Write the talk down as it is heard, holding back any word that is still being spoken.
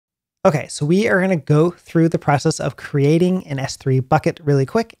Okay, so we are going to go through the process of creating an S3 bucket really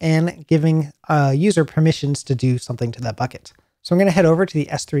quick and giving a user permissions to do something to that bucket. So I'm going to head over to the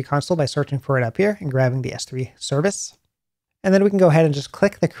S3 console by searching for it up here and grabbing the S3 service. And then we can go ahead and just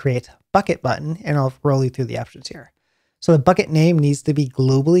click the Create Bucket button, and I'll roll you through the options here. So the bucket name needs to be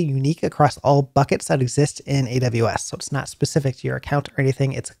globally unique across all buckets that exist in AWS. So it's not specific to your account or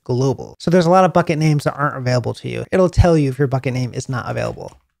anything, it's global. So there's a lot of bucket names that aren't available to you. It'll tell you if your bucket name is not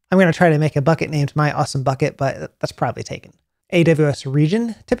available. I'm going to try to make a bucket named My Awesome Bucket, but that's probably taken. AWS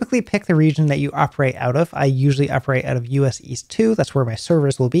region, typically pick the region that you operate out of. I usually operate out of US East 2. That's where my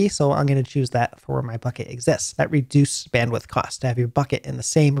servers will be. So I'm going to choose that for where my bucket exists. That reduces bandwidth cost to have your bucket in the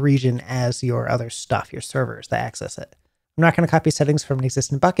same region as your other stuff, your servers that access it. I'm not going to copy settings from an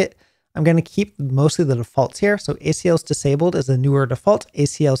existing bucket. I'm going to keep mostly the defaults here. So ACLs disabled is a newer default.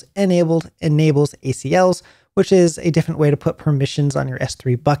 ACLs enabled enables ACLs, which is a different way to put permissions on your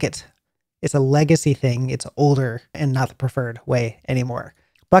S3 bucket. It's a legacy thing. It's older and not the preferred way anymore.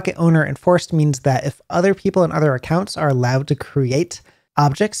 Bucket owner enforced means that if other people and other accounts are allowed to create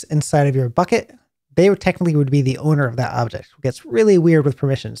objects inside of your bucket, they would be the owner of that object. It gets really weird with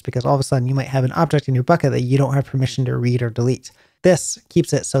permissions because all of a sudden you might have an object in your bucket that you don't have permission to read or delete. This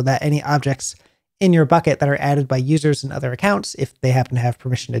keeps it so that any objects in your bucket that are added by users and other accounts, if they happen to have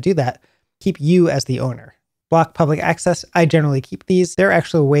permission to do that, keep you as the owner. Block public access, I generally keep these. They're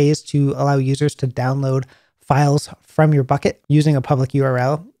actually ways to allow users to download files from your bucket using a public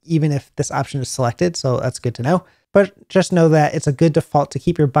URL, even if this option is selected, so that's good to know. But just know that it's a good default to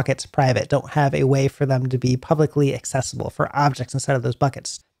keep your buckets private. Don't have a way for them to be publicly accessible for objects inside of those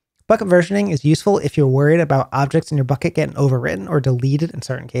buckets. Bucket versioning is useful if you're worried about objects in your bucket getting overwritten or deleted in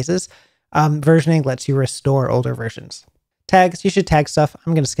certain cases. Versioning lets you restore older versions. Tags, you should tag stuff.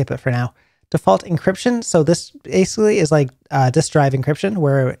 I'm going to skip it for now. Default encryption. So this basically is like disk drive encryption,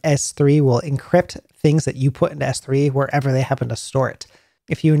 where S3 will encrypt things that you put into S3 wherever they happen to store it.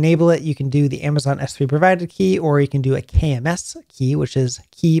 If you enable it, you can do the Amazon S3 provided key, or you can do a KMS key, which is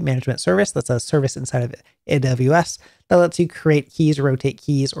key management service. That's a service inside of AWS that lets you create keys, rotate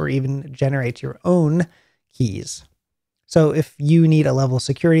keys, or even generate your own keys. So if you need a level of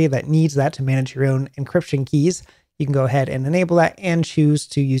security that needs that to manage your own encryption keys, you can go ahead and enable that and choose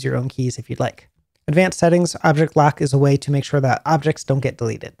to use your own keys if you'd like. Advanced settings, object lock is a way to make sure that objects don't get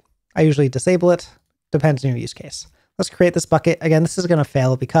deleted. I usually disable it, depends on your use case. Let's create this bucket. Again, this is going to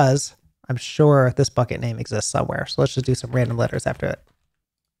fail because I'm sure this bucket name exists somewhere. So let's just do some random letters after it.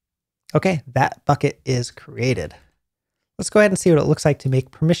 Okay, that bucket is created. Let's go ahead and see what it looks like to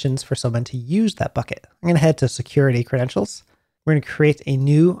make permissions for someone to use that bucket. I'm going to head to security credentials. We're going to create a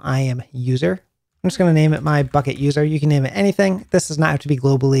new IAM user. I'm just going to name it my bucket user. You can name it anything. This does not have to be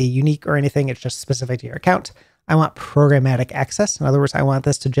globally unique or anything. It's just specific to your account. I want programmatic access. In other words, I want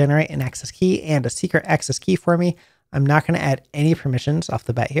this to generate an access key and a secret access key for me. I'm not going to add any permissions off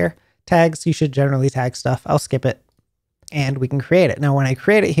the bat here. Tags, you should generally tag stuff. I'll skip it and we can create it. Now, when I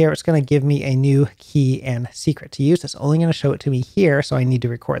create it here, it's going to give me a new key and secret to use. It's only going to show it to me here, so I need to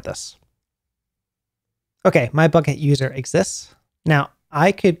record this. Okay, my bucket user exists. Now,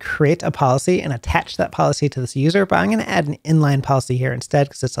 I could create a policy and attach that policy to this user, but I'm going to add an inline policy here instead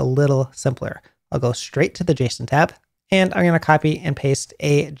because it's a little simpler. I'll go straight to the JSON tab and I'm going to copy and paste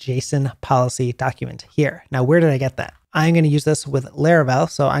a JSON policy document here. Now, where did I get that? I'm going to use this with Laravel.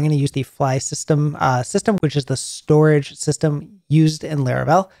 So I'm going to use the Fly system, which is the storage system used in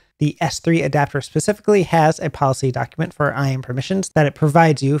Laravel. The S3 adapter specifically has a policy document for IAM permissions that it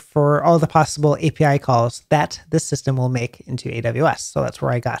provides you for all the possible API calls that this system will make into AWS. So that's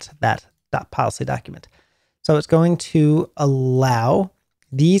where I got that policy document. So it's going to allow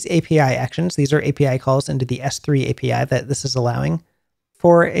these API actions. These are API calls into the S3 API that this is allowing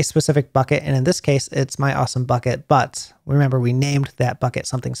for a specific bucket. And in this case, it's my awesome bucket, but remember we named that bucket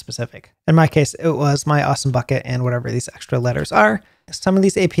something specific. In my case, it was my awesome bucket and whatever these extra letters are. Some of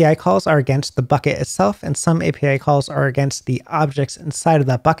these API calls are against the bucket itself, and some API calls are against the objects inside of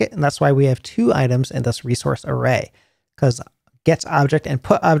that bucket. And that's why we have two items in this resource array, because get object and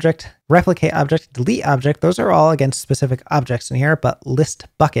put object, replicate object, delete object, those are all against specific objects in here, but list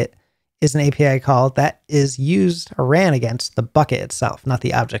bucket is an API call that is used or ran against the bucket itself, not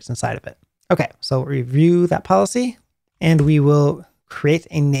the objects inside of it. Okay, so review that policy and we will create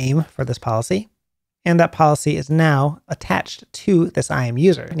a name for this policy. And that policy is now attached to this IAM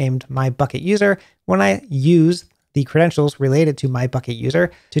user named my bucket user. When I use the credentials related to my bucket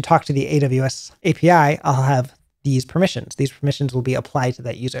user to talk to the AWS API, I'll have these permissions. These permissions will be applied to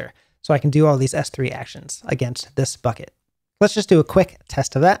that user. So I can do all these S3 actions against this bucket. Let's just do a quick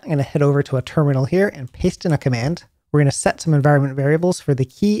test of that. I'm going to head over to a terminal here and paste in a command. We're going to set some environment variables for the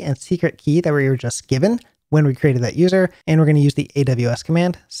key and secret key that we were just given when we created that user. And we're going to use the AWS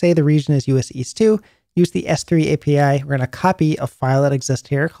command. Say the region is US East 2. Use the S3 API. We're going to copy a file that exists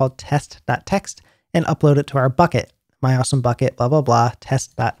here called test.txt and upload it to our bucket. My awesome bucket, blah, blah, blah,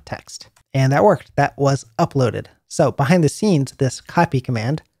 test.txt. And that worked. That was uploaded. So behind the scenes, this copy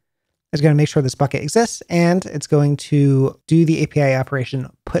command is going to make sure this bucket exists, and it's going to do the API operation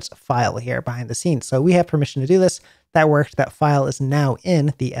put file here behind the scenes. So we have permission to do this. That worked. That file is now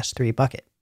in the S3 bucket.